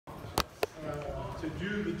to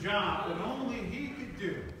do the job that only He could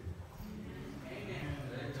do.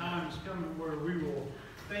 And the time is coming where we will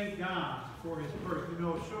thank God for His birth. You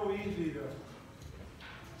know, it's so easy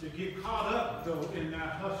to get caught up, though, in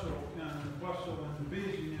that hustle and the bustle and the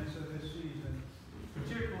busyness of this season.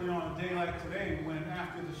 Particularly on a day like today, when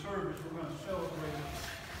after the service we're going to celebrate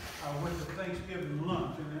with the Thanksgiving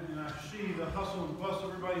lunch. And I see the hustle and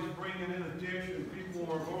bustle, everybody's bringing in a dish, and people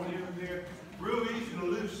are going here and there. Real easy to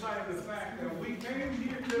lose sight of the fact that we came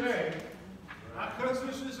here today not because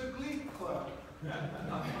this is a glee club.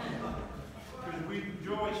 Because we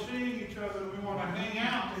enjoy seeing each other and we want to hang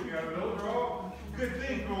out together. Those are all good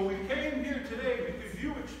things. But we came here today because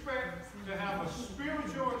you expect to have a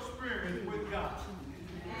spiritual experience with God.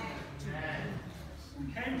 We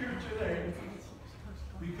came here today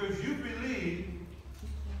because you believe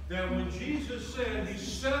that when Jesus said He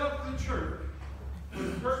set up the church for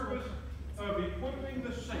the purpose of equipping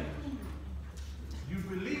the saints, you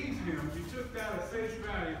believed Him, you took that at face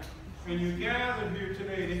value, and you gathered here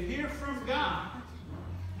today to hear from God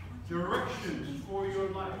directions for your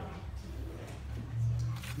life.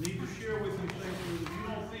 I need to share with you things. If you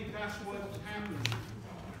don't think that's what's happening,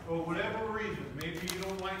 for whatever reason, maybe you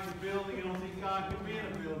don't like the building, you don't think God can be in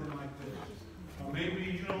a building like this. Or maybe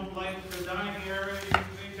you don't like the dining area, you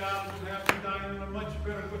think God would have you dine in a much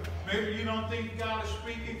better way. Maybe you don't think God is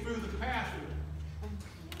speaking through the pastor.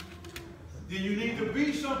 Then you need to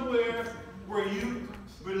be somewhere where you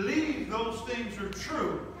believe those things are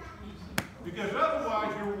true. Because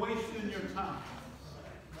otherwise you're wasting your time.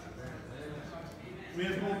 We may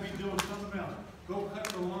as well be doing something else. Go cut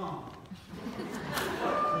the lawn.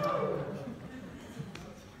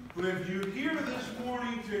 But if you're here this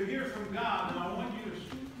morning to hear from God, then I want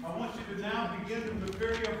you to now begin to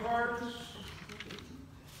prepare your hearts.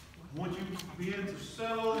 I want you to begin to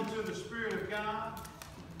settle into the Spirit of God.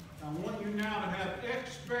 I want you now to have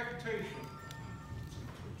expectation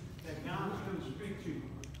that God is going to speak to you.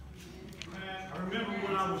 I remember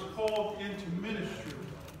when I was called into ministry,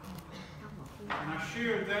 and I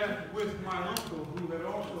shared that with my uncle, who had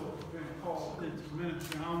also been called into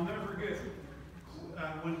ministry. And I'll never forget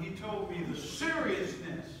when he told me the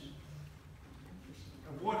seriousness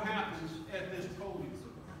of what happens at this podium.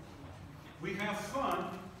 We have fun,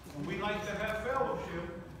 and we like to have fellowship.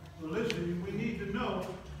 But listen, we need to know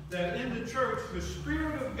that in the church, the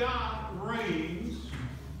Spirit of God reigns.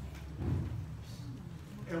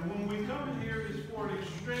 And when we come in here, it's for an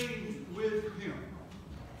exchange with Him.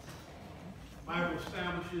 The Bible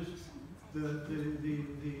establishes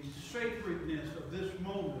the sacredness of this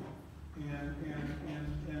moment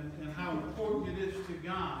and how important it is to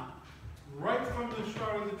God. Right from the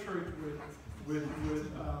start of the church with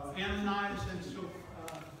Ananias and Sophia,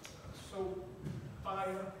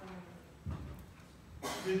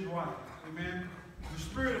 his wife. Amen. The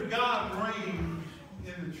Spirit of God reigns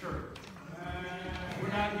in the church. We're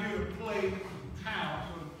not here to play house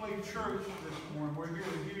or to play church this morning. We're here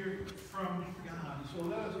to hear from God. So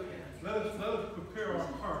let us prepare our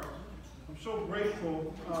hearts. I'm so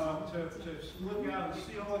grateful to look out and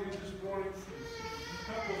see all of you this morning. A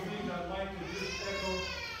couple of things I'd like to just echo.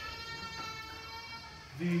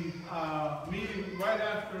 The meeting right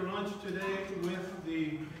after lunch today with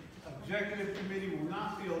the executive committee will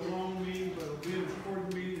not be a long meeting, but it'll be an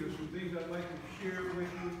important meeting. There's some things I'd like to share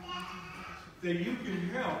with you that you can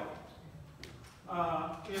help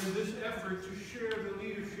in this effort to share the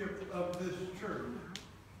leadership of this church.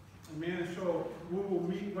 Amen. So we will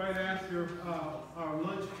meet right after our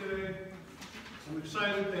lunch today. I'm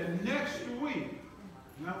excited that next week,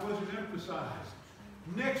 and that wasn't emphasized,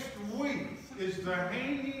 next week is the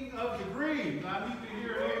hanging of the greens. I need to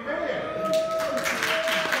hear an amen.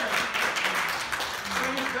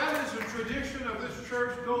 That is a tradition of this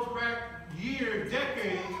church, goes back years,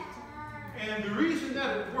 decades. And the reason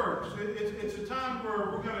that it works, it's a time where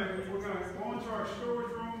we're going to go into our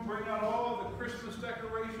storage room, bring out all the Christmas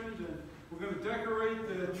decorations, and we're going to decorate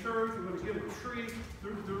the church. We're going to get a tree.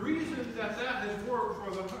 The reason that has worked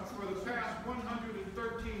for the past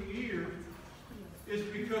 113 years is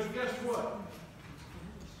because guess what?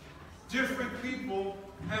 Different people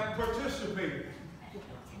have participated.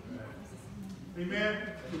 Amen.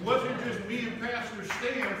 It wasn't just me and Pastor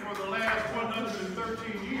Stan for the last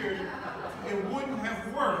 113 years. It wouldn't have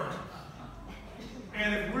worked.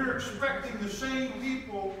 And if we're expecting the same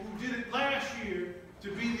people who did it last year to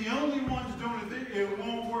be the only ones doing it, it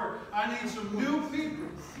won't work. I need some new people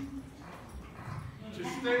to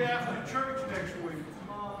stay after church next week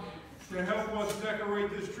to help us decorate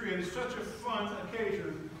this tree. And it's such a fun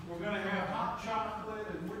occasion. We're going to have hot chocolate,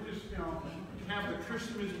 and we're just, have the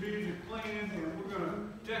Christmas music playing, and we're going to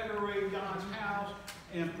decorate God's house.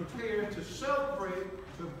 and prepare to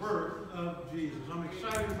celebrate the birth of Jesus. I'm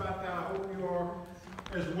excited about that. I hope you are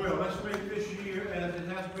as well. Let's make this year, as it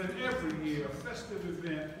has been every year, a festive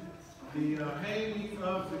event, the hanging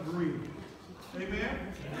of the green. Amen?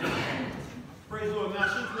 Praise the Lord. Now,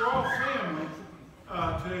 since we're all family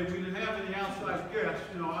today, we didn't have any outside guests.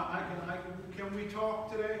 You know, can we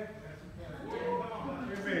talk today?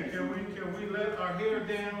 Amen. Can we let our hair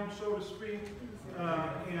down, so to speak,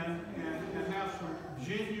 and have some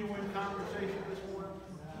genuine conversation this morning?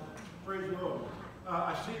 Praise the Lord.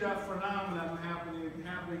 I see that phenomenon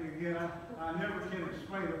happening again. I never can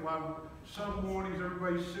explain it. Why some mornings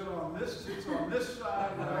everybody sits on this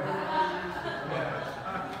side.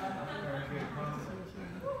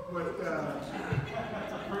 But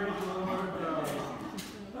praise the Lord.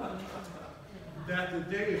 That the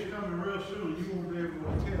day is coming real soon. You won't be able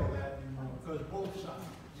to tell that anymore because both sides.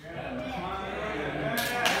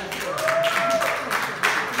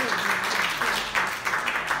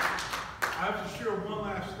 I have to share one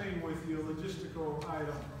last thing with you, a logistical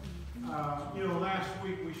item. You know, last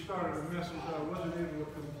week we started a message I wasn't able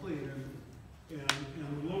to complete, and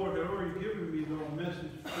the Lord had already given me the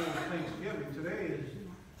message for Thanksgiving. Today is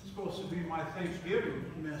supposed to be my Thanksgiving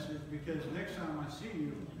message because next time I see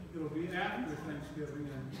you, it'll be after Thanksgiving.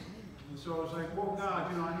 And so I was like, well,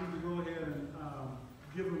 God, you know, I need to go ahead and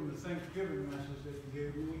give them the Thanksgiving message that you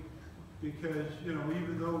gave me. Because, you know,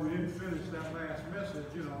 even though we didn't finish that last message,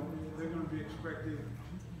 you know, they're going to be expected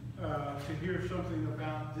to hear something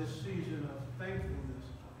about this season of thankfulness.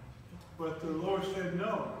 But the Lord said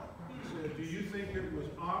no. He said, do you think it was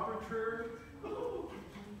arbitrary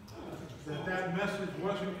that message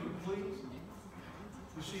wasn't complete?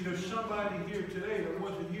 You see, there's somebody here today that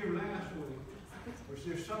wasn't here last week. Or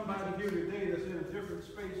there's somebody here today that's in a different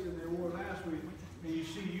space than they were last week. And you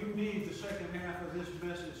see, you need the second half of this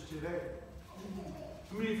message today.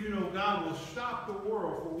 How many of you know God will stop the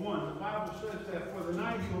world for one? The Bible says that for the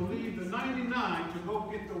 90, He will leave the 99 to go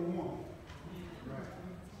get the one. Right.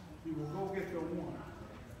 He will go get the one.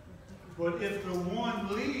 But if the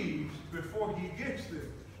one leaves before he gets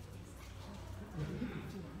there,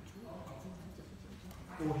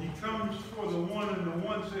 or he comes for the one and the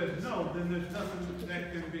one says no, then there's nothing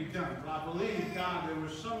that can be done. But I believe God, there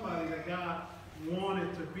was somebody that God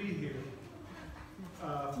wanted to be here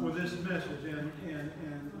for this message, and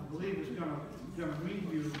I believe it's going to meet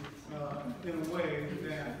you in a way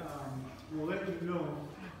that will let you know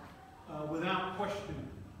without question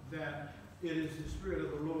that it is the Spirit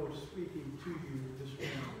of the Lord speaking to you this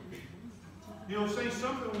morning. You know, say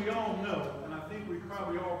something we all know, and I think we've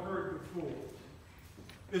probably all heard before,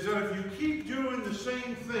 is that if you keep doing the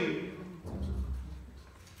same thing,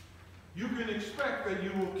 you can expect that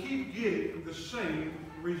you will keep getting the same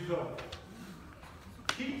result.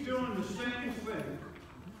 Keep doing the same thing,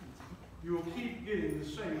 you will keep getting the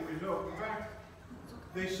same result. In fact,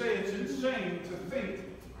 they say it's insane to think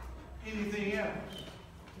anything else.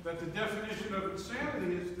 That the definition of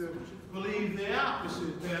insanity is to believe the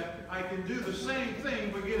opposite, that I can do the same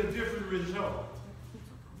thing but get a different result.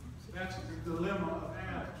 That's the dilemma of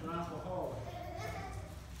addicts and alcoholics.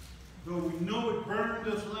 Though we know it burned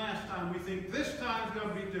us last time, we think this time's going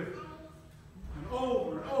to be different. And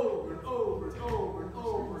over and over and over and over and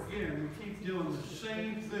over again, we keep doing the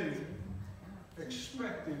same thing,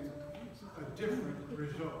 expecting a different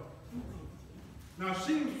result. Now, it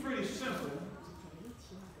seems pretty simple,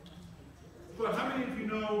 but how many of you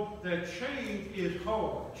know that change is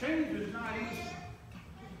hard? Change is not easy.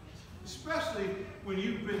 Especially when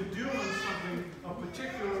you've been doing something a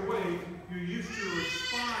particular way, you're used to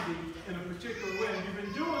responding in a particular way, and you've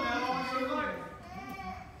been doing that all your life.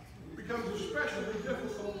 It becomes especially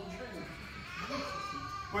difficult to change.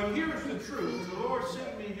 But here's the truth. The Lord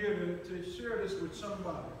sent me here to share this with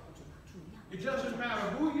somebody. It doesn't matter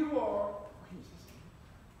who you are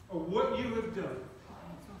or what you have done.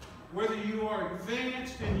 Whether you are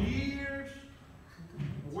advanced in years,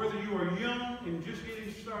 or whether you are young and just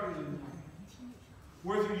getting started in life,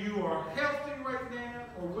 whether you are healthy right now,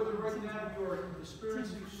 or whether right now you are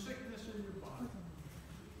experiencing sickness in your body,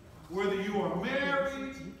 whether you are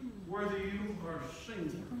married, whether you are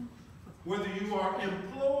single, whether you are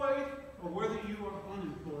employed, or whether you are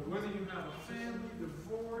unemployed, whether you have a family,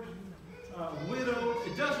 divorced, widowed,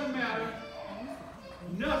 it doesn't matter.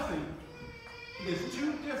 Nothing is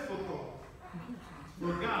too difficult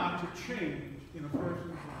for God to change in a person's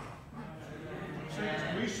life. Saints,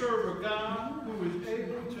 we serve a God who is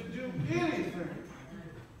able to do anything.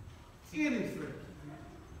 Anything.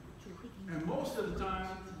 And most of the time,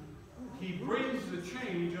 He brings the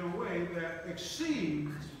change in a way that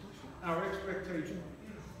exceeds our expectations.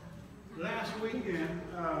 Last last weekend,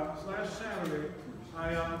 last Saturday,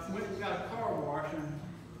 I went and got a car wash, and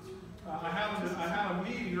I had a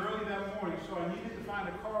meeting early that morning, so I needed to find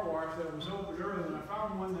a car wash that was open early, and I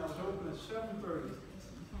found one that was open at 7:30,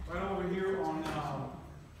 right over here on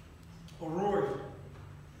Aurora.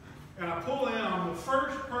 And I pull in, I'm the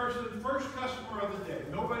first customer of the day.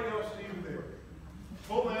 Nobody else is even there.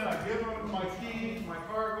 Pull in, I give them my key, my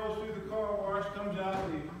car goes through the car wash, comes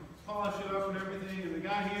out, they polish it up and everything, and the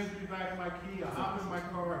guy hands me back my key, I hop in my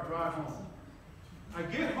car, I drive home. I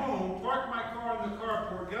get home, park my car in the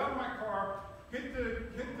carport, get out of my car, hit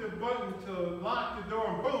the button to lock the door,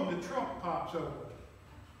 and boom, the trunk pops open.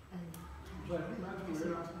 I was like, that's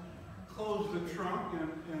weird. I close the trunk,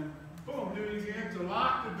 and boom, do it again to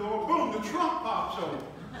lock the door, boom, the trunk pops open.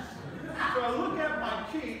 So I look at my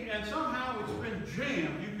key, and somehow it's been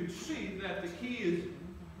jammed. You can see that the key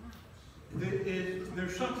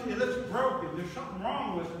there's something, it looks broken. There's something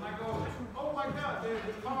wrong with it. And I go, oh my God,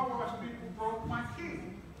 the car wash people broke my key.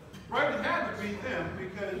 Right, it had to be them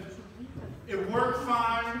because it worked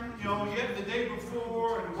fine, you know, yet the day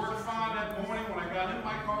before, and it worked fine that morning when I got in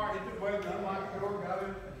my car, hit the button, unlocked the door, got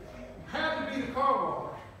in. Had to be the car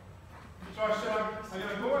wash. So I said, I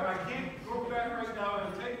gotta go, I can't go back right now,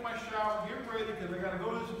 I'm gonna take my shower, get ready, because I gotta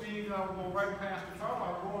go to this meeting, I'll go right past the car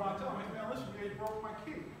wash, and I'll tell them, hey man, listen, they broke my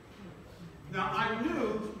key. Now I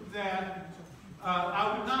knew that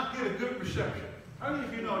I would not get a good reception. How many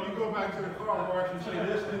of you know, you go back to the car wash and say,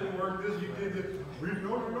 this didn't work, this, you did this.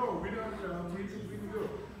 No, we didn't do it.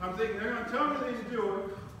 I'm thinking, they're gonna tell me they didn't do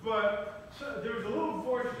it, but there's a little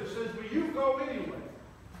voice that says, well, you go anyway.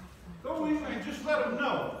 Go anyway and just let them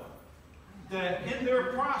know that in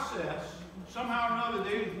their process, somehow or another,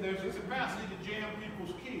 there's a capacity to jam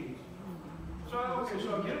people's keys. So, okay,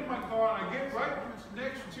 so I get in my car, and I get right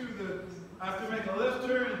next to I have to make a left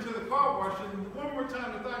turn into the car wash, and one more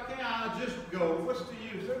time, if I can, I'll just go. What's the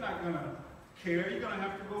use? They're not going to care. You're going to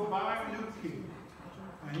have to go buy a new key.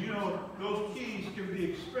 And you know, those keys can be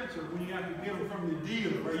expensive when you have to get them from the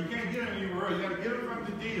dealer, right? You can't get them anywhere else. You got to get them from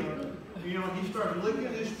the dealer. You know, he starts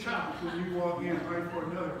licking his chops when you walk in right for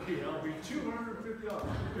another key. That'll be $250.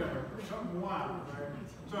 Yeah, something wild, right?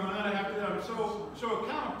 So I'm gonna have to. So it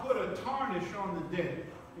kind of put a tarnish on the day.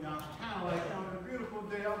 You know, it's kind of like on a beautiful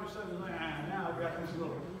day. All of a sudden, like, now I've got this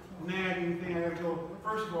little nagging thing. I got to go.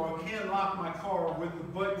 First of all, I can't lock my car with the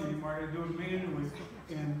button anymore. I got to do it manually,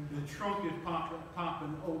 and the trunk is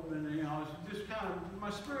popping open. And, you know, it's just kind of,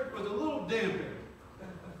 my spirit was a little dampened.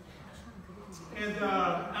 And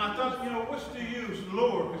I thought, you know, what's the use,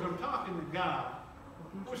 Lord? Because I'm talking to God.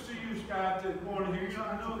 What's the use, God, to go in here? You know,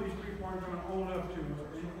 I know these people aren't going to own up to it.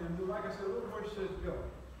 And like I said, the little voice says, go.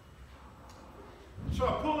 So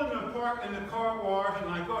I pull in the car wash,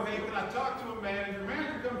 and I go, hey, can I talk to a manager? The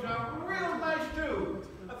manager comes out, real nice dude.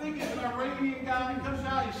 I think he's an Iranian guy. He comes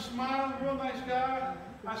out, he's smiling, real nice guy.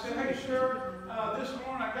 I said, hey, sir, this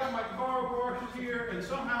morning I got my car washed here, and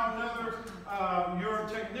somehow or another, your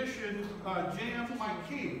technician jammed my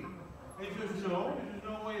key. And he goes, no, there's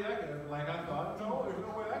no way that could happen. Like I thought, no, there's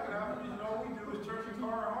no way that could happen. He said, all we do is turn the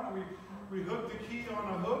car on, and we hook the key on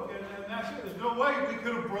a hook, and that's it. There's no way we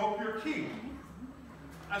could have broke your key.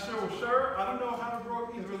 I said, well, sir, I don't know how to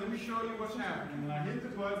broke either. Let me show you what's happening. And I hit the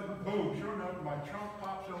button, boom, sure enough, my trunk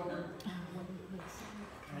pops open.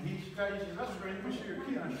 And he says, that's strange, let me see your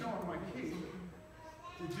key. I show him my key.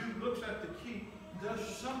 The dude looks at the key, does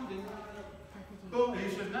something, boom, and he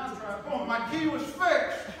says, now try it. Boom, my key was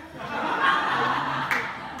fixed. And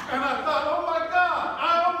I thought, oh my God,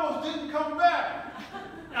 I almost didn't come back.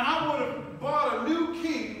 And I would have bought a new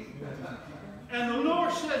key. And the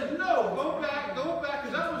Lord said, no, go back,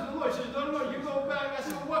 because that was the Lord. He said, no, you go back. I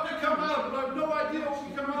said, well, what could come out of it? I have no idea what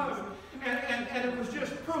could come out of it. And it was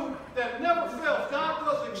just proof that never fails. God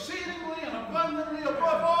does exceedingly and abundantly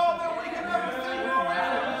above all that we can ever think or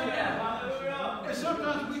ask. And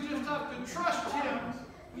sometimes we just have to trust Him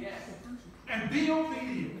and be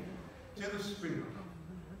obedient to the Spirit.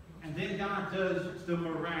 And then God does the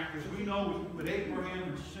miraculous. We know with Abraham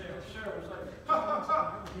and Sarah was like, ha, ha,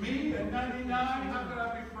 ha, me at 99, how could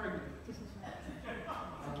I be pregnant?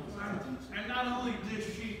 And not only could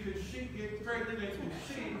she get pregnant and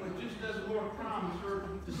conceive, but just as the Lord promised her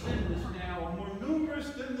descendants now are more numerous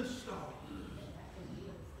than the stars,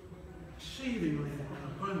 exceedingly and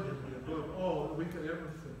abundantly above all that we could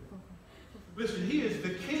ever think. Listen, He is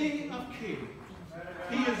the King of kings.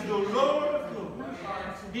 He is the Lord of lords.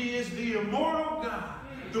 He is the immortal God,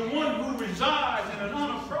 the one who resides in an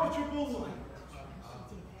unapproachable light.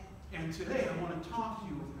 And today I want to talk to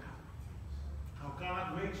you about how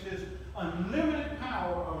God makes His unlimited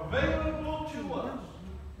power available to us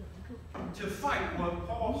to fight what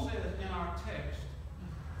Paul says in our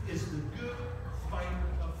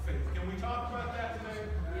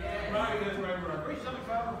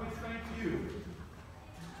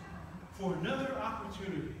for another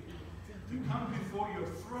opportunity to come before your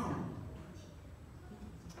throne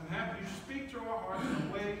and have you speak to our hearts in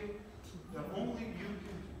a way that only you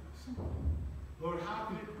can do. Lord, how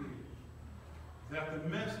could it be that the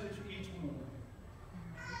message each morning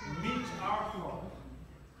meets our heart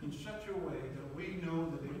in such a way that we know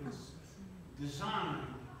that it was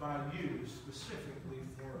designed by you specifically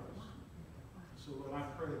for us? So, Lord, I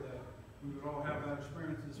pray that we would all have that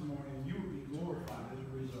experience this morning and you would be glorified as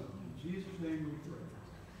a result. In Jesus' name we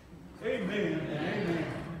pray. Amen and amen.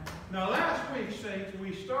 Now, last week, saints,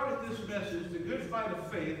 we started this message, The Good Fight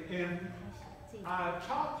of Faith, and I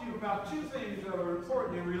talked to you about two things that are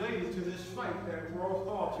important and related to this fight that we're all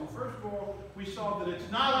called to. First of all, we saw that it's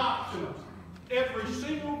not optional. Every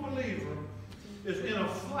single believer is in a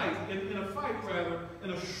fight, in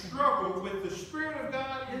a struggle with the Spirit of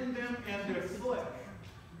God in them and their flesh.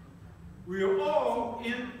 We are all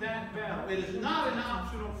in that battle. It is not an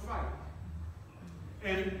optional fight.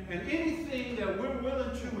 And anything that we're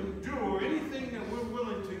willing to endure, anything that we're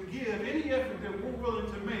willing to give, any effort that we're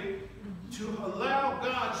willing to make to allow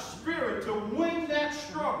God's Spirit to win that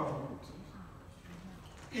struggle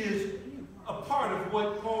is a part of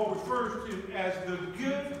what Paul refers to as the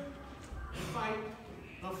good fight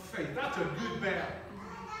of faith. That's a good battle.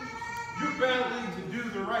 You're battling to do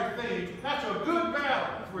the right thing. That's a good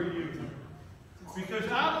battle for you. Because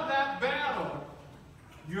out of that battle,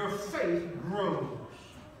 your faith grows.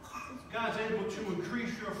 God's able to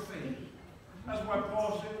increase your faith. That's why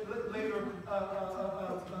Paul said later,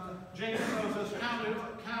 James tells us,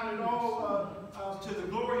 count it all to the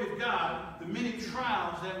glory of God, the many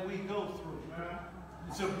trials that we go through.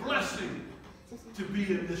 It's a blessing to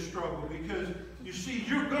be in this struggle because, you see,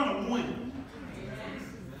 you're going to win.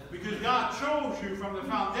 Because God chose you from the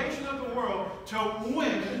foundation of the world to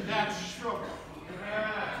win that struggle.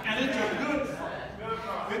 And it's a good fight.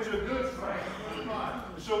 It's a good fight.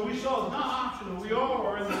 So we saw it's not optional. We all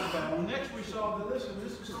are in this battle. Next we saw that, listen,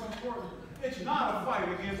 this is so important. It's not a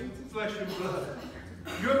fight against flesh and blood.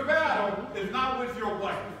 Your battle is not with your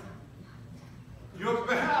wife. Your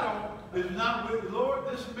battle is not with, Lord,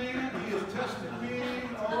 this man, he has tested me.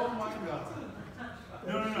 Oh my God.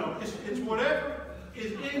 No. It's whatever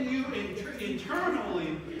is in you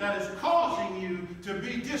internally that is causing you to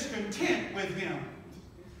be discontent with him.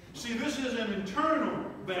 See, this is an internal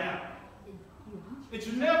battle. It's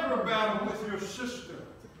never a battle with your sister.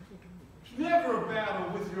 It's never a battle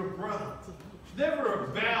with your brother. It's never a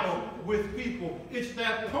battle with people. It's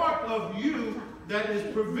that part of you that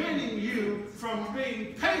is preventing you from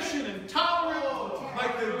being patient and tolerant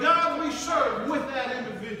like the God we serve with that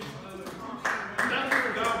individual. That's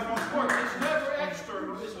where God wants to work. It's never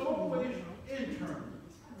external. It's always internal.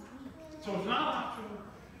 So it's not optional.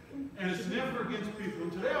 And it's never against people.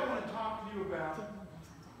 And today I want to talk to you about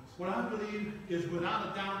what I believe is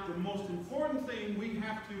without a doubt the most important thing we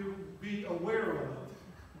have to be aware of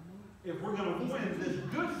if we're going to win this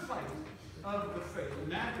good fight of the faith.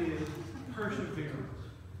 And that is perseverance.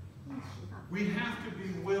 We have to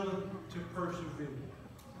be willing to persevere.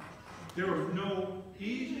 There are no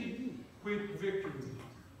easy, quick victories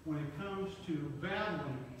when it comes to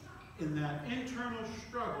battling in that internal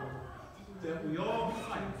struggle that we all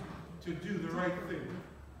fight to do the right thing.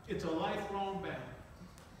 It's a lifelong battle.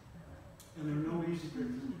 And there are no easy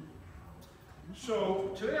victories.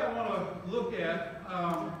 So today I want to look at,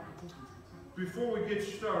 before we get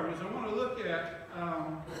started, I want to look at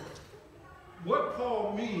what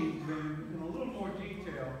Paul means in a little more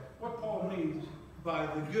detail, what Paul means by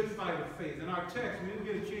the good fight of faith. In our text, we didn't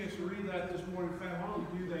get a chance to read that this morning, fam. Why don't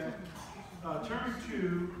we do that? Turn to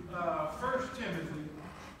 1 Timothy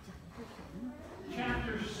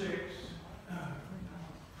chapter 6.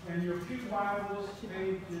 And your Pew Bibles,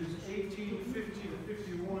 pages 18, 50 to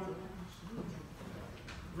 51.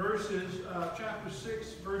 Chapter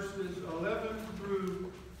 6, verses 11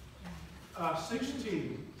 through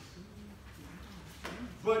 16.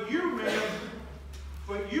 But you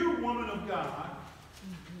woman of God,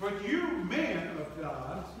 but you man of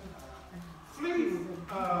God, flee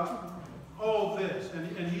all this.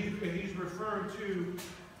 And he's referring to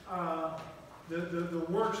the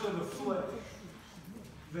works of the flesh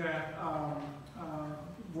that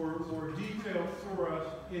were detailed for us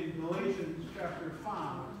in Galatians chapter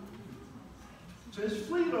 5. It says,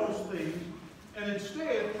 flee those things, and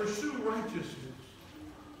instead pursue righteousness,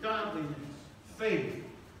 godliness, faith,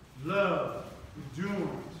 love,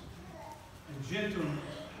 endurance, and gentleness.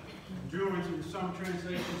 Endurance in some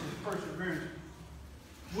translations is perseverance.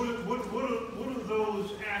 What do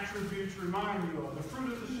those attributes remind you of? The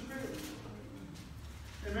fruit of the Spirit.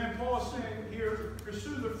 And then Paul is saying here,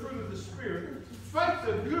 pursue the fruit of the Spirit, Fight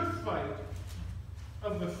the good fight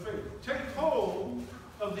of the faith. Take hold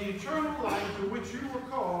of the eternal life to which you were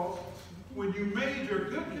called when you made your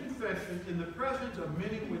good confession in the presence of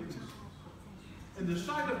many witnesses. In the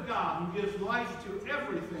sight of God, who gives life to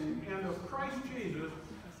everything, and of Christ Jesus,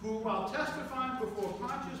 who, while testifying before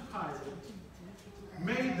Pontius Pilate,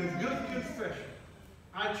 made the good confession.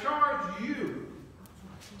 I charge you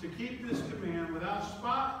to keep this command without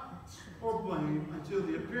spot or blame until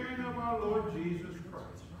the appearing of our Lord Jesus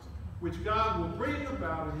Christ, which God will bring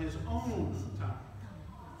about in his own time.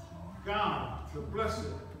 God, the blessed,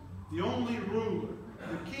 the only ruler,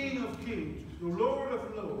 the King of kings, the Lord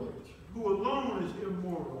of lords, who alone is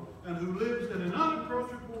immortal, and who lives in an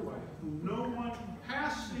unapproachable light, whom no one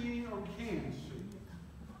has seen or can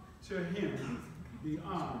see. To him be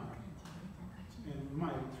honor and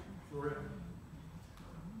might forever.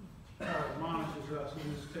 Paul admonishes us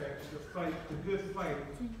in this text to fight the good fight,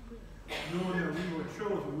 knowing that we were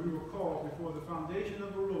chosen, we were called before the foundation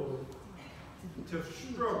of the Lord to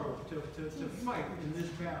struggle, to fight in this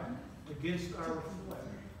battle against our flesh.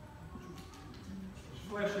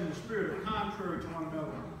 Flesh and the spirit are contrary to one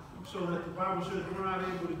another, so that the Bible says we're not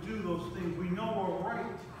able to do those things we know are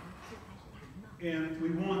right and we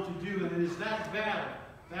want to do. And it is that battle,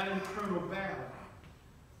 that internal battle,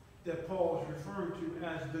 that Paul is referring to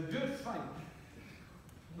as the good fight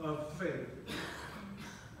of faith.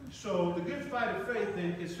 So the good fight of faith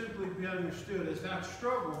then can simply be understood as that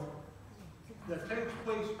struggle that takes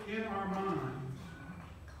place in our minds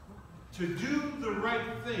to do the right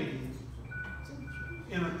thing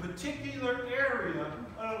in a particular area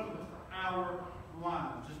of our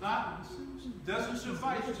lives. It doesn't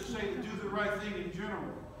suffice to say to do the right thing in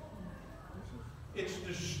general. It's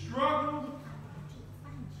the struggle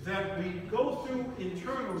that we go through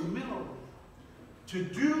internally, mentally, to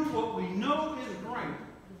do what we know is right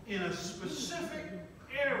in a specific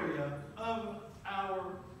area of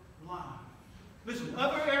our lives. Listen,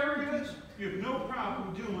 other areas, you have no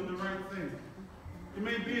problem doing the right thing. It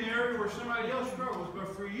may be an area where somebody else struggles,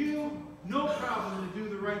 but for you, no problem to do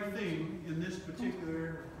the right thing in this particular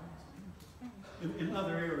area. In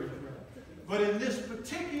other areas, rather. But in this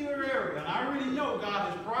particular area, and I already know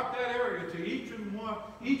God has brought that area to each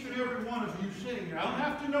and every one of you sitting here. I don't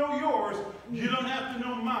have to know yours. You don't have to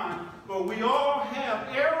know mine. But we all have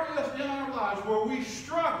areas in our lives where we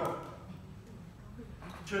struggle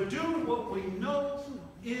to do what we know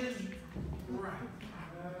is right.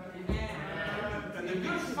 And the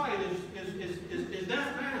good fight is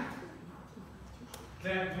that battle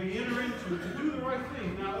that we enter into to do the right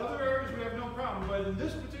thing. Now, other areas we have no problem, but in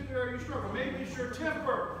this particular area you struggle. Maybe it's your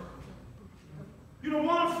temper. You don't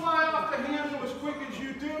want to fly off the handle as quick as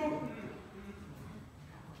you do,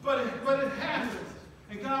 but it happens.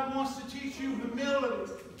 And God wants to teach you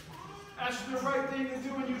humility. That's the right thing to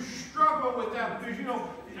do, and you struggle with that because,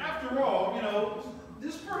 after all,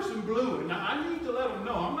 this person blew it. Now, I need to let them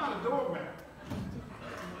know I'm not a doormat.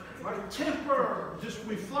 My temper,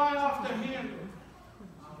 we fly off the handle.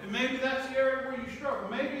 And maybe that's the area where you struggle.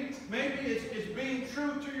 Maybe it's being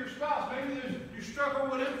true to your spouse. Maybe you struggle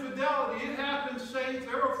with infidelity. It happens, saints.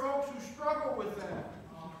 There are folks who struggle with that.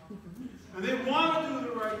 And they want to do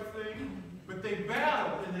the right thing, but they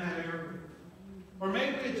battle in that area. Or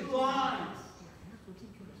maybe it's lying.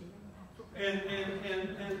 And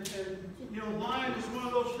lying is one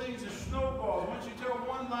of those things that snowballs. Once you tell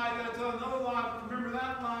one lie, you got to tell another lie. Remember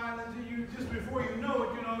that lie, and just before you know it,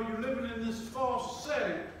 you're living in this false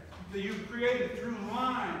setting that you've created through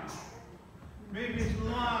lying. Maybe it's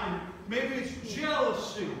lying. Maybe it's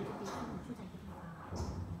jealousy.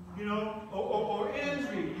 Or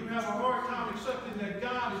envy. You have a hard time accepting that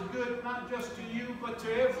God is good, not just to you, but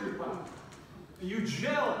to everybody. And you're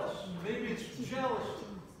jealous. Maybe it's jealousy.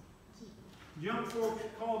 Young folks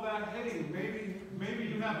call that hating. Maybe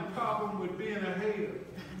you have a problem with being a hater.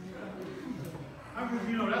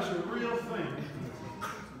 That's a real thing.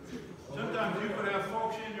 Sometimes you could have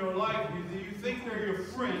folks in your life, you think they're your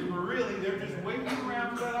friends, but really they're just waiting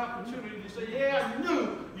around for that opportunity to say, yeah, I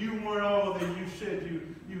knew you weren't all that you said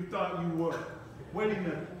you thought you were. Waiting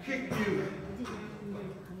to kick you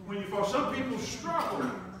when you fall. Some people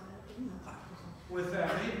struggle with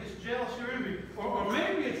that. Maybe it's jealousy or envy. Or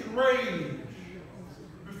maybe it's rage.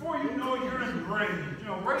 Before you know it, you're in rage.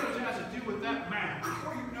 Rage has to do with that matter.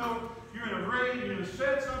 Before you know you're in a rage, you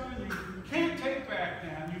said something you can't take back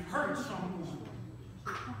now. You've hurt someone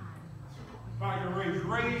by your rage.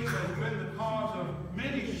 Rage has been the cause of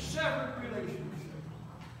many severed relationships.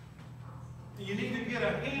 And you need to get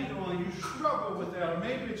a handle on it. You struggle with that. Or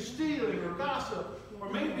maybe it's stealing or gossip. Or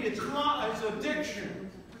maybe it's addiction.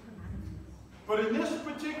 But in this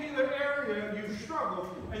particular area, you struggle.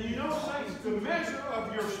 And you know, saints, the measure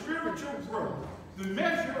of your spiritual growth, the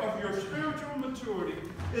measure of your spiritual maturity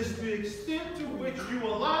is the extent to which you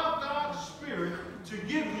allow God's Spirit to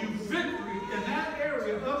give you victory in that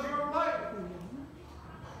area of your life.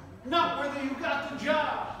 Not whether you got the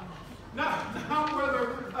job, not whether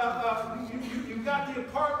you got the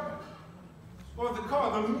apartment or the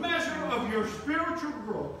car. The measure of your spiritual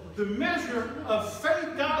growth, the measure of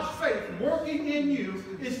faith, God's faith working in you,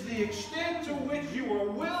 is the extent to which you are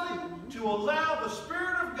willing to allow the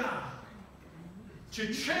Spirit of God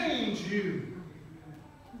to change you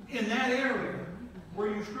in that area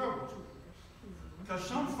where you struggle. Because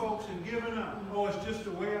some folks have given up. Oh, it's just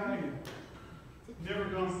the way I am. Never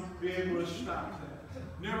going to be able to stop that.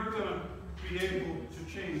 Never going to be able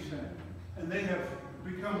to change that. And they have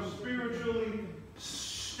become spiritually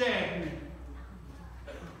stagnant.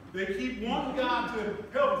 They keep wanting God to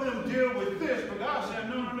help them deal with this, but God said,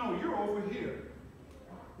 no, you're over here.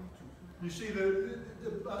 You see, the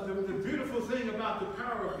beautiful thing about the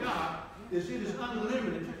power of God is it is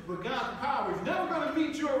unlimited, but God's power is never going to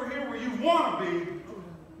meet you over here where you want to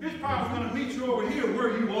be. His power is going to meet you over here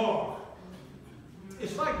where you are.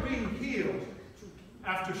 It's like being healed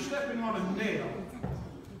after stepping on a nail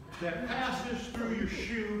that passes through your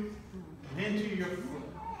shoe and into your foot.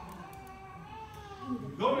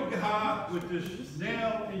 You go to God with this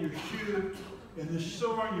nail in your shoe and this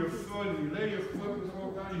sore on your foot, and you lay your foot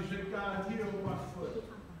before God, and you say, God, heal my foot.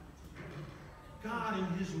 God, in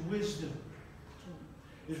His wisdom,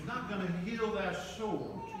 is not going to heal that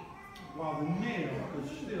sore while the nail is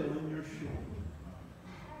still in your shoe.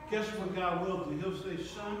 Guess what God will do? He'll say,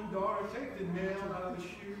 son, daughter, take the nail out of the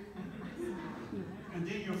shoe, and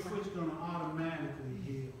then your foot's going to automatically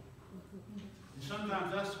heal. And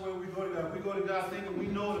sometimes that's the way we go to God. We go to God thinking we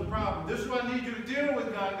know the problem. This is what I need you to deal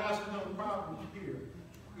with, God. God says, no, the problem is here.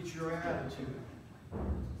 It's your attitude.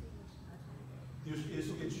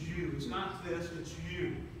 It's you. It's not this, it's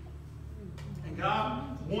you. And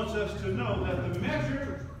God wants us to know that the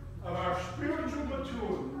measure of our spiritual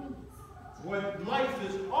maturity, what life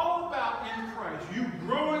is all about in Christ, you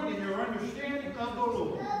growing in your understanding of the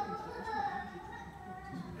Lord,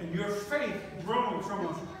 and your faith growing from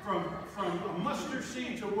a mustard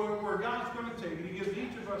seed to where God's going to take it. He gives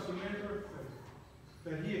each of us a measure of faith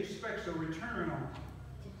that He expects a return on.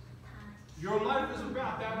 Your life is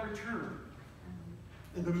about that return.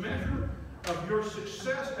 And the measure of your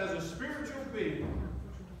success as a spiritual being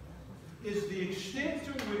is the extent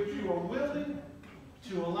to which you are willing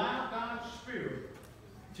to allow God's Spirit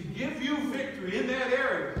to give you victory in that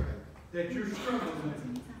area that you're struggling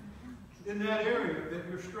with. In that area that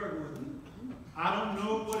you're struggling with. I don't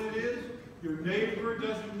know what it is. Your neighbor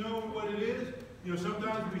doesn't know what it is. You know,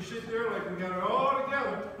 sometimes we sit there like we got it all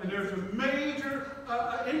together, and there's a major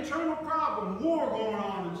internal problem, war going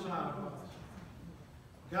on inside of us.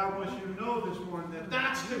 God wants you to know this morning that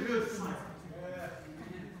that's the good fight.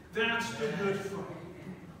 That's the good fight.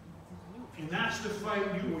 And that's the fight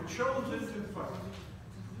you were chosen to fight.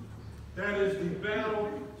 That is the battle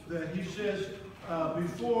that He says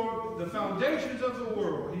before the foundations of the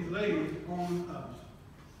world He laid on us.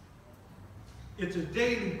 It's a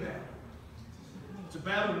daily battle. It's a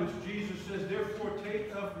battle which Jesus says, therefore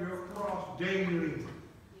take up your cross daily.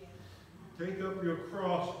 Take up your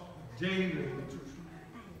cross daily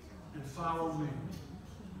and follow me.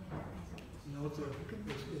 You know,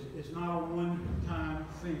 it's not a one-time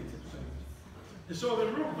thing. And so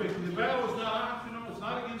then real quick, the battle is not optional, it's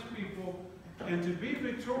not against people. And to be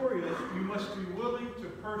victorious, you must be willing to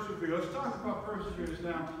persevere. Let's talk about perseverance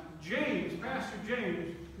now. James, Pastor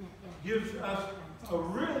James, gives us a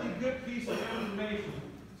really good piece of information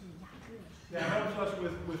that helps us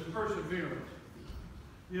with perseverance.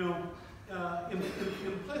 You know,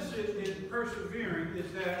 implicit in persevering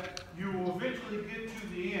is that you will eventually get to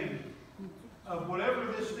the end of whatever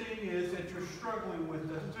this thing is that you're struggling with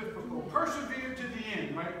that's difficult. Persevere to the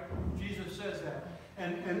end, right? Jesus says that.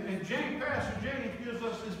 And James, Pastor James gives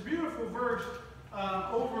us this beautiful verse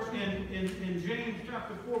over in James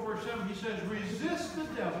chapter 4, verse 7. He says, resist the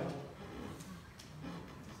devil,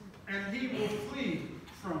 and he will flee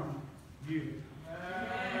from you.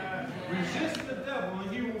 Resist the devil,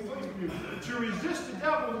 and he will flee from you. To resist the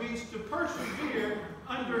devil means to persevere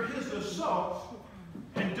under his assault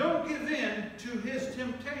and don't give in to his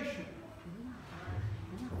temptation.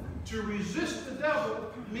 To resist the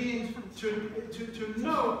devil means to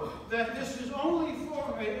know that this is only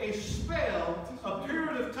for a spell, a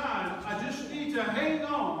period of time. I just need to hang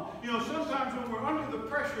on. You know, sometimes when we're under the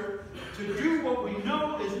pressure to do what we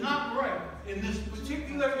know is not right in this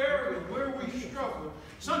particular area where we struggle,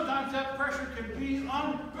 sometimes that pressure can be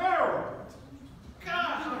unbearable.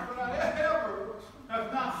 Gosh, would I ever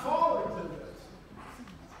have not fallen to this?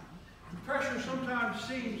 The pressure sometimes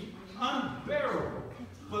seems unbearable.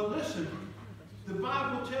 But listen, the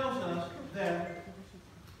Bible tells us that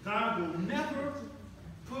God will never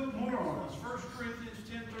put more on us. 1 Corinthians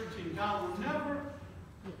 10:13. God will never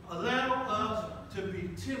allow us to be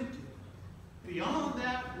tempted beyond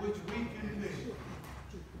that which we can bear.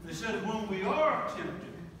 It says when we are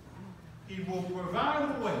tempted, He will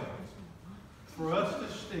provide a way for us to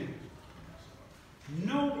stand.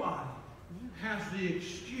 Nobody has the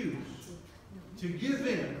excuse to give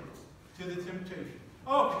in to the temptation.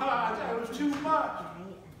 Oh God, that was too much.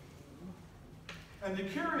 And the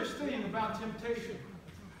curious thing about temptation,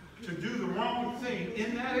 to do the wrong thing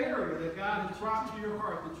in that area that God has brought to your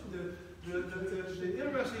heart, the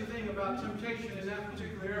interesting thing about temptation in that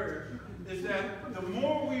particular area is that the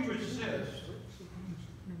more we resist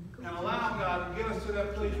and allow God to get us to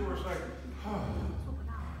that place where it's like, oh,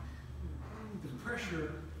 the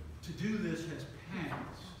pressure to do this has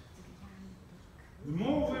passed. The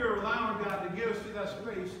more we're allowing God to get us to that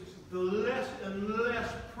space, the less and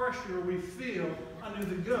less pressure we feel under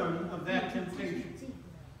the gun of that temptation.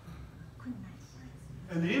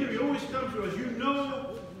 And the enemy always comes to us. You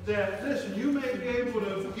know that, listen, you may be able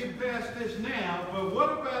to get past this now, but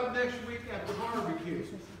what about next week at the barbecue?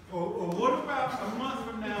 Or what about a month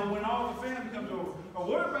from now when all the family comes over? Or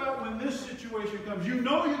what about when this situation comes? You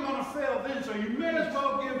know you're going to fail then, so you may as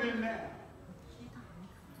well give in now.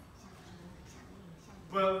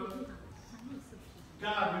 But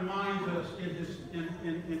God reminds us in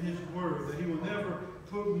His Word that He will never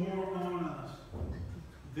put more on us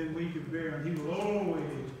than we can bear. And He will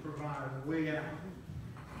always provide a way out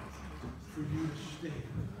for you to stay.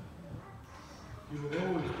 He will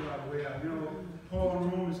always provide a way out. You know, Paul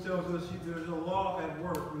in Romans tells us there's a law at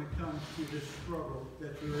work when it comes to this struggle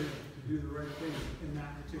that you're in to do the right thing in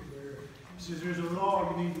that particular area. He says there's a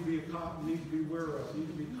law you need to be aware of, you need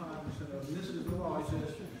to be cognizant of. And this is the law. He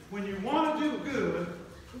says, when you want to do good,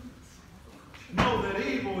 know that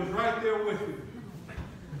evil is right there with you.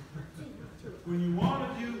 When you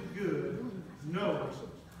want to do good, know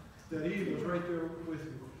that evil is right there with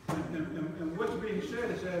you. And what's being said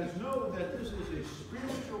is know that this is a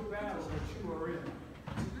spiritual battle that you are in.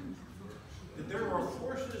 That there are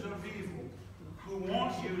forces of evil who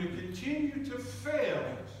want you to continue to fail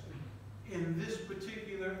in this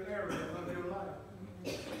particular area of your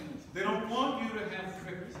life. They don't want you to have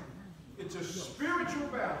victory. It's a spiritual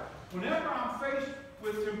battle. Whenever I'm faced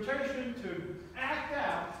with temptation to act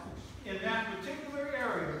out in that particular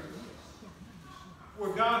area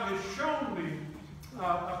where God has shown me,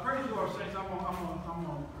 praise the Lord, saints, I'm going to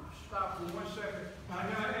stop for 1 second. I'm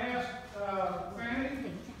going to ask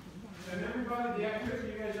Fanny and everybody, the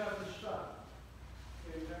activity, you guys have to stop.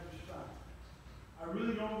 Okay, you have to stop. I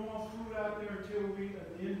really don't want food out there until we,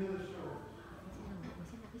 at the end of the service.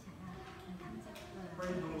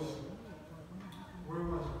 Praise the Lord. Where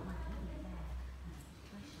was it?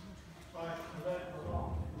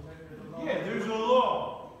 Yeah, there's a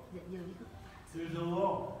law. There's a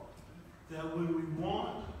law that when we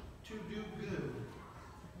want to do good,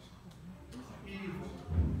 evil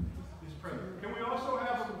is present. Can we also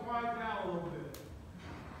have a quiet down a little bit?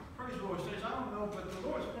 Praise the Lord. Says, I don't know, but the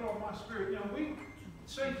Lord's put on my spirit. You know,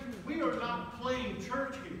 we are not playing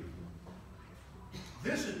church here.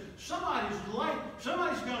 This is somebody's life.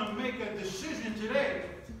 Somebody's going to make a decision today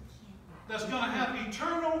that's going to have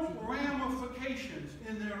eternal ramifications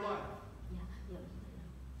in their life.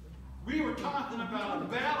 We were talking about a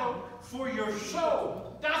battle for your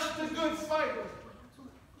soul. That's the good fight.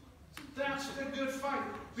 That's the good fight.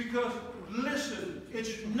 Because, listen,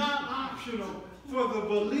 it's not optional for the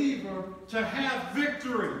believer to have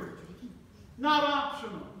victory. Not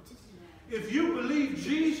optional. If you believe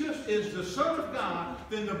Jesus is the Son of God,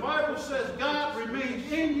 then the Bible says God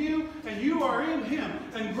remains in you and you are in Him.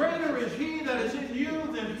 And greater is He that is in you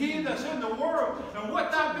than he that's in the world. And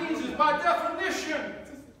what that means is, by definition,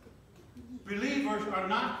 believers are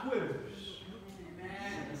not quitters.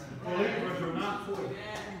 Believers are not quitters.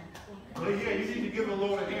 Well, yeah, you need to give the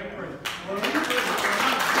Lord a hand praise. Believers are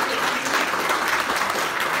not quitters.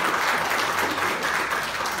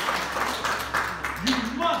 You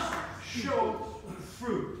must show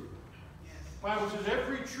fruit. The Bible says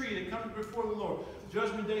every tree that comes before the Lord,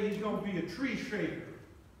 Judgment Day, He's going to be a tree shaker.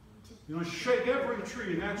 You're going to shake every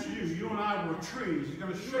tree, and that's you. You and I were trees. You're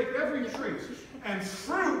going to shake every tree, and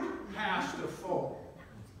fruit has to fall.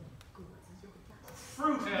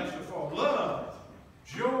 Fruit has to fall. Love,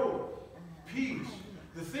 joy, peace,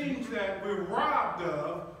 the things that we're robbed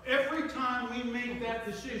of every time we make that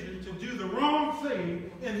decision to do the wrong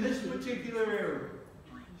thing in this particular area.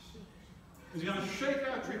 He's going to shake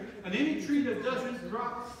our tree. And any tree that doesn't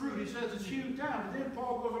drop fruit, he says it's hewed down. And then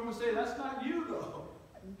Paul goes on to say, that's not you, though.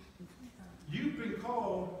 You've been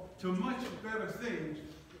called to much better things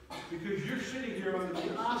because you're sitting here under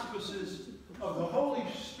the auspices of the Holy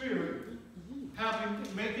Spirit,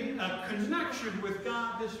 making a connection with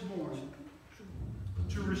God this morning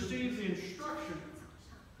to receive the instruction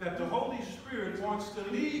that the Holy Spirit wants to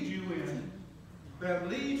lead you in, that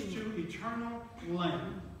leads to eternal life.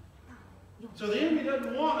 So the enemy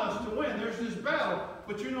doesn't want us to win. There's this battle.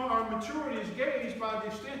 But you know, our maturity is gauged by the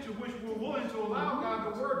extent to which we're willing to allow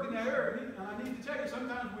God to work in that area. And I need to tell you,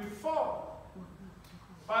 sometimes we fall.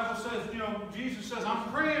 The Bible says, you know, Jesus says,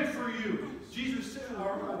 I'm praying for you. Jesus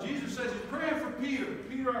says he's praying for Peter.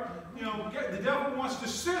 Peter, you know, the devil wants to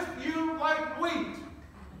sift you like wheat.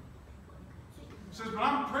 He says, but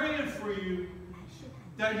I'm praying for you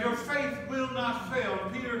that your faith will not fail.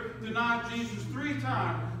 Peter denied Jesus 3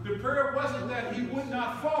 times. The prayer wasn't that he would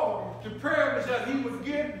not fall. The prayer was that he would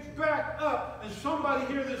get back up. And somebody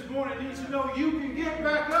here this morning needs to know you can get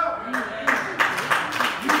back up. You can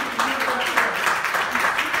get back up.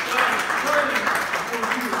 I'm praying for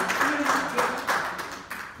you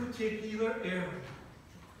in this particular area.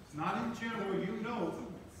 Not in general. You know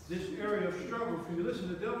this area of struggle for you. Listen,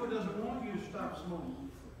 the devil doesn't want you to stop smoking.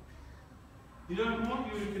 He doesn't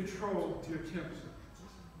want you to control your temper.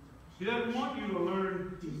 He doesn't want you to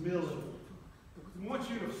learn humility. He wants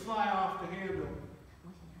you to fly off the handle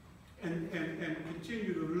and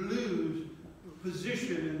continue to lose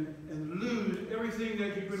position and lose everything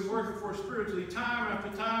that you've been working for spiritually time after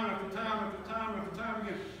time after time after time after time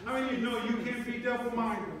again. I mean, you know you can't be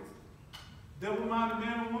double-minded. Double-minded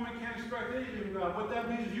man or woman can't expect anything from God. What that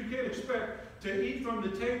means is you can't expect to eat from the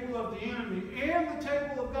table of the enemy and the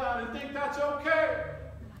table of God and think that's okay.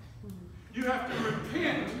 You have to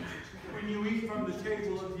repent when you eat from the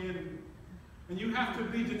table of the enemy. And you have to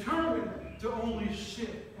be determined to only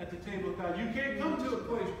sit at the table of God. You can't come to a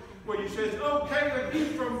place where you say, it's okay to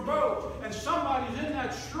eat from both. And somebody's in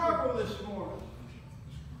that struggle this morning.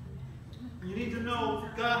 You need to know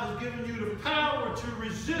God has given you the power to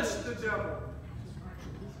resist the devil.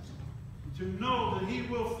 To know that he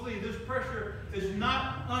will flee. This pressure is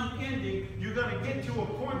not unending. You're going to get to a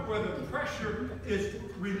point where the pressure is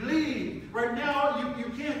relieved. Right now, you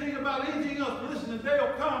can't think about anything else. But listen, the day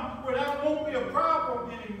will come where that won't be a problem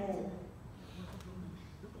anymore.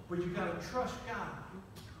 But you've got to trust God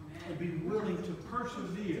and be willing to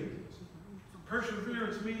persevere.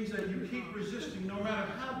 Perseverance means that you keep resisting no matter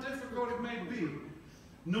how difficult it may be,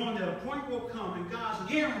 knowing that a point will come, and God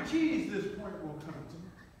guarantees this point will come,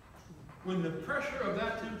 when the pressure of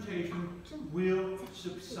that temptation will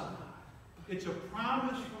subside. It's a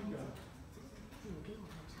promise from God.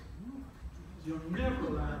 He'll never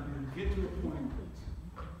allow you to get to a point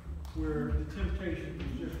where the temptation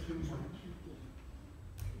is just too much.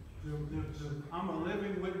 I'm a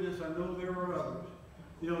living witness. I know there are others.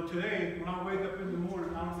 You know, today, when I wake up in the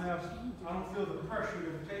morning, I don't feel the pressure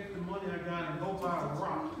to take the money I got and go buy a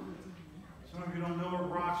rock. Some of you don't know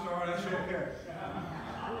what rocks are. That's okay.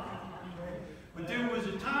 But there was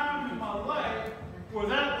a time in my life where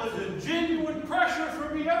that was a genuine pressure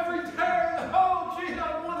for me every day. Oh, gee,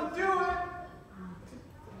 I want to do it.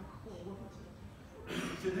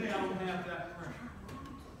 Today, I don't have that pressure.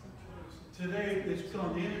 Today, it's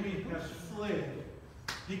gone. The enemy has fled.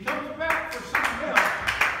 He comes back for something else.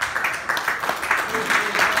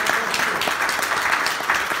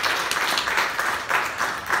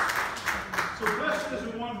 So blessed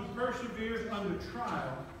is the one who perseveres under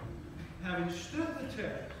trial, having stood the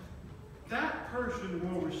test. That person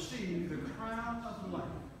will receive the crown of life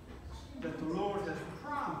that the Lord has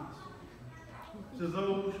promised to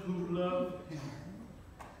those who love him.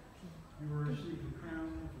 You will receive the crown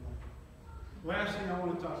of life. Last thing I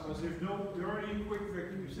want to talk about is there aren't any quick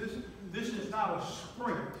victories. This is not a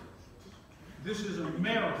sprint. This is a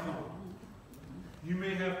marathon. You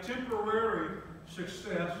may have temporary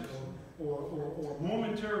success or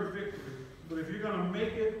momentary victory, but if you're going to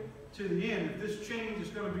make it to the end, if this change is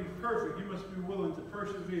going to be perfect, you must be willing to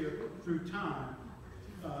persevere through time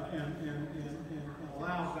and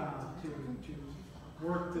allow God to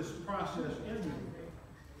work this process in you.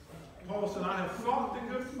 Paul said, I have fought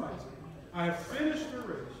the good fight. I have finished the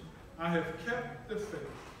race. I have kept the faith.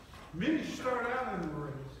 Many start out in the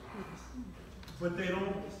race, but they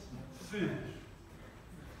don't finish.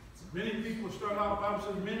 Many people start out, the Bible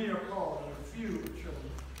says many are called, and few are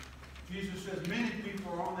chosen. Jesus says many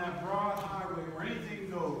people are on that broad highway where anything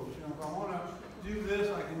goes. You know, if I want to do this,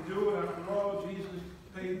 I can do it. After all, Jesus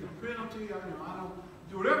paid the penalty. I don't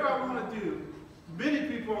do whatever I want to do. Many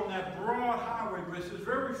people on that broad highway, but it says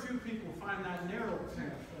very few people find that narrow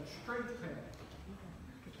path, that straight path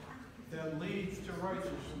that leads to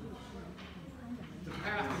righteousness. The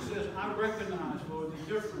path that says, I recognize, Lord,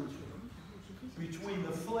 the difference between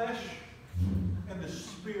the flesh and the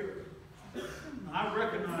spirit. And I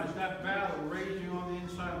recognize that battle raging on the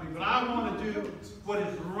inside of me, but I want to do what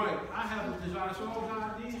is right. I have a desire. So all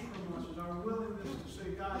God needs from us is our willingness to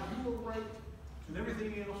say, God, you are right, and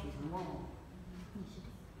everything else is wrong.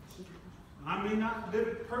 I may not live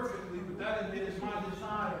it perfectly, but that is my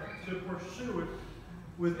desire to pursue it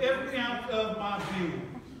with every ounce of my being.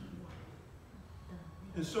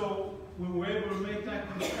 And so, when we're able to make that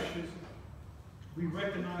confession, we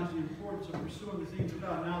recognize the importance of pursuing the things of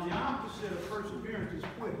God. Now, the opposite of perseverance is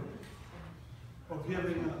quitting or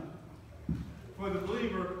giving up. For the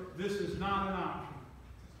believer, this is not an option.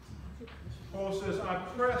 Paul says, I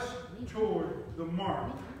press toward the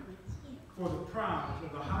mark for the prize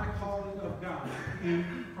of the high calling of God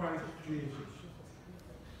in Christ Jesus.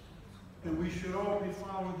 And we should all be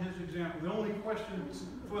following his example. The only question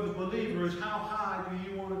for the believer is, how high do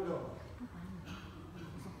you want to go?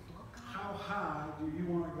 How high do you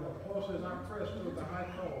want to go? Paul says, I press toward the high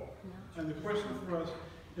call. And the question for us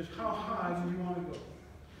is, how high do you want to go?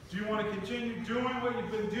 Do you want to continue doing what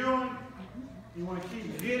you've been doing? Do you want to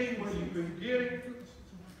keep getting what you've been getting?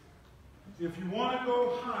 If you want to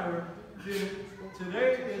go higher, then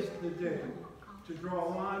today is the day to draw a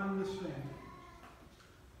line in the sand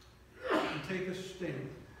and take a stand.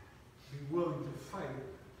 Be willing to fight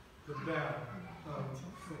the battle of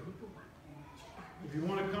faith. If you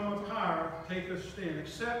want to come up higher, take a stand.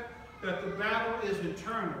 Accept that the battle is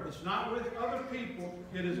internal. It's not with other people.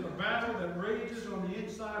 It is a battle that rages on the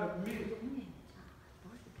inside of me.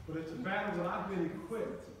 But it's a battle that I've been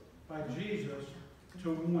equipped by Jesus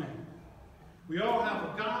to win. We all have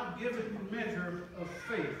a God-given measure of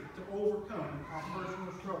faith to overcome our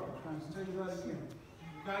personal struggles. I'm going to tell you that again.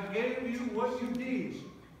 God gave you what you need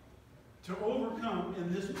to overcome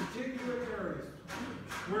in this particular area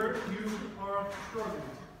where you are struggling.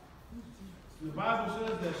 And the Bible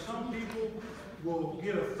says that some people will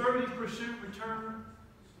get a 30% return.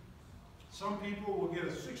 Some people will get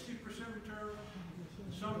a 60% return.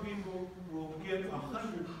 Some people will get 100%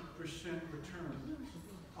 return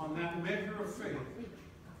on that measure of faith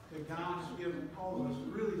that God has given all of us.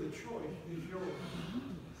 Really, the choice is yours.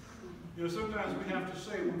 You know, sometimes we have to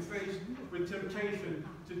say, when faced with temptation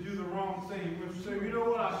to do the wrong thing, we have to say, you know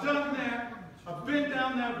what, I've done that. I've been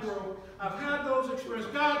down that road. I've had those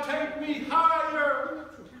experiences. God, take me higher.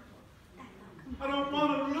 I don't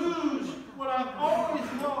want to lose what I've always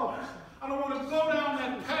lost. I don't want to go down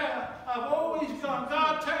that path I've always gone.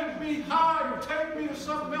 God, take me higher. Take me to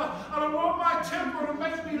something else. I don't want my temper to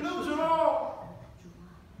make me lose it all.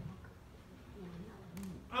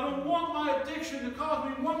 I don't want my addiction to cause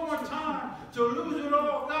me one more time to lose it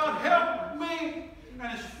all. God, help me.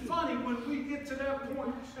 And it's funny when we get to that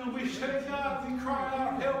point and we say, God, we cry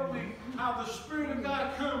out, help me, how the Spirit of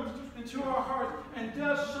God comes into our hearts and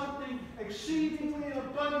does something exceedingly and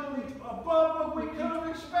abundantly above what we could have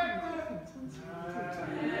expected.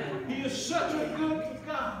 He is such a good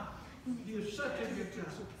God. He is such a good God.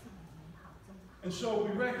 And so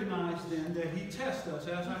we recognize then that He tests us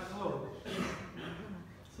as I close.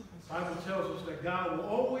 The Bible tells us that God will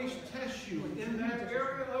always test you in that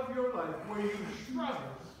area of your life where you struggle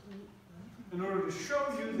in order to show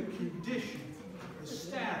you the condition, the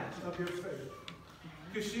status of your faith.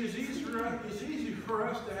 Because see, it's easy for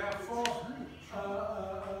us to have false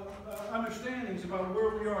understandings about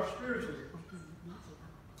where we are spiritually.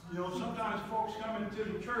 You know, sometimes folks come into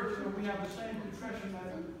the church and we have the same confession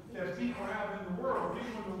that people have in the world.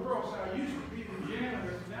 People in the world say, I used to be the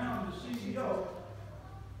janitor, now I'm the CEO.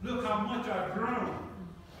 Look how much I've grown.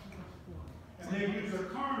 And they use a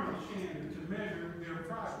carnal standard to measure their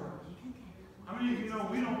progress. How many of you know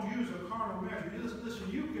we don't use a carnal measure? Listen,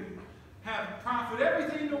 you can have profit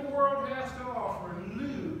everything the world has to offer and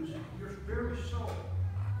lose your very soul.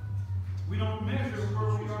 We don't measure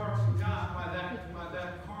where we are from God by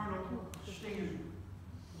that carnal standard.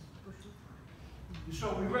 And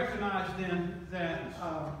so we recognize then that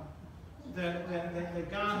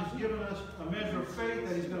God has given us a measure of faith,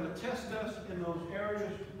 that He's going to test us in those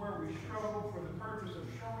areas where we struggle for the purpose of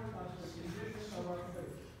showing us the condition of our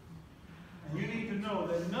faith. And you need to know know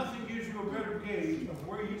that nothing gives you a better gauge of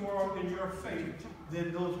where you are in your faith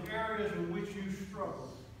than those areas in which you struggle.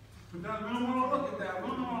 Because we don't want to look at that. We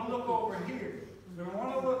don't want to look over here. We don't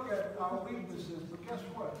want to look at our weaknesses. But guess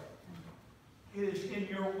what? It is in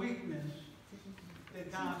your weakness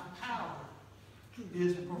that God's power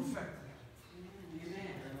is perfected.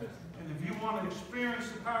 And if you want to experience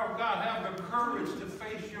the power of God, have the courage to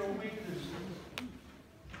face your weaknesses.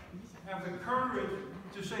 Have the courage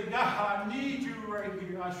to say, God, I need you right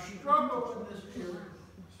here. I struggle in this area.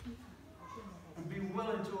 And be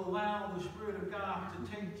willing to allow the Spirit of God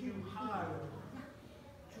to take you higher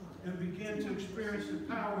and begin to experience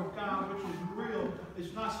the power of God, which is real.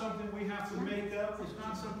 It's not something we have to make up. It's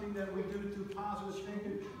not something that we do through positive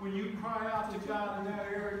thinking. When you cry out to God in that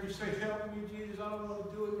area, you say, help me, Jesus, I don't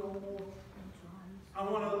want to do it no more. I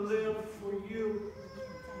want to live for you.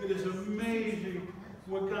 It is amazing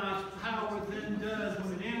what God's power then does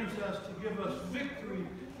when it enters us to give us victory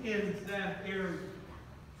in that area.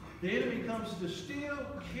 The enemy comes to steal,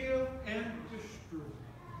 kill, and destroy.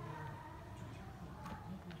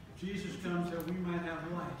 Jesus comes that we might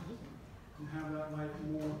have life and have that life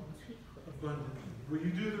more abundantly. Will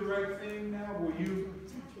you do the right thing now? Will you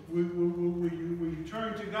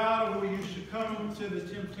turn to God, or will you succumb to the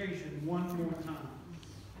temptation one more time?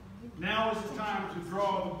 Now is the time to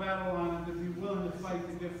draw the battle line and to be willing to fight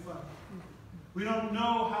the good fight. We don't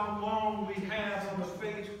know how long we have on the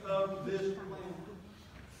face of this planet.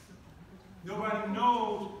 Nobody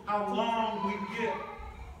knows how long we get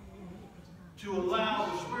to allow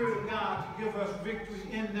the Spirit of God to give us victory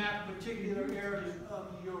in that particular area of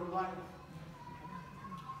your life.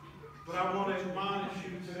 But I want to admonish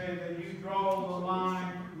you today that you draw the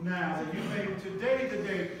line now. That you make today the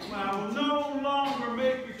day when I will no longer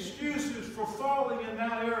make excuses for falling in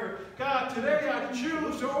that area. God, today I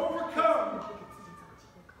choose to overcome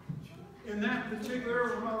in that particular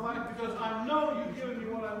area of my life because I know you've given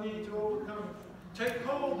me what I need to overcome. Take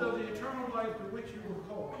hold of the eternal life to which you were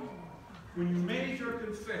called when you made your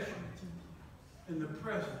confession in the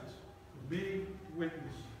presence of many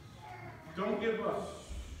witnesses. Don't give up.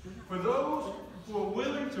 For those who are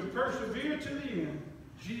willing to persevere to the end,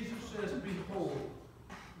 Jesus says, behold,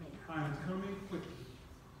 I am coming quickly,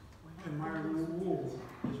 and my reward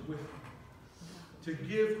is with me, to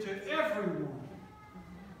give to everyone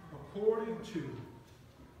according to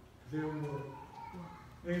their work.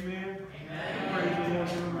 Amen. Amen. Praise the Lord.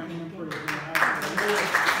 Praise the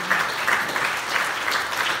Lord.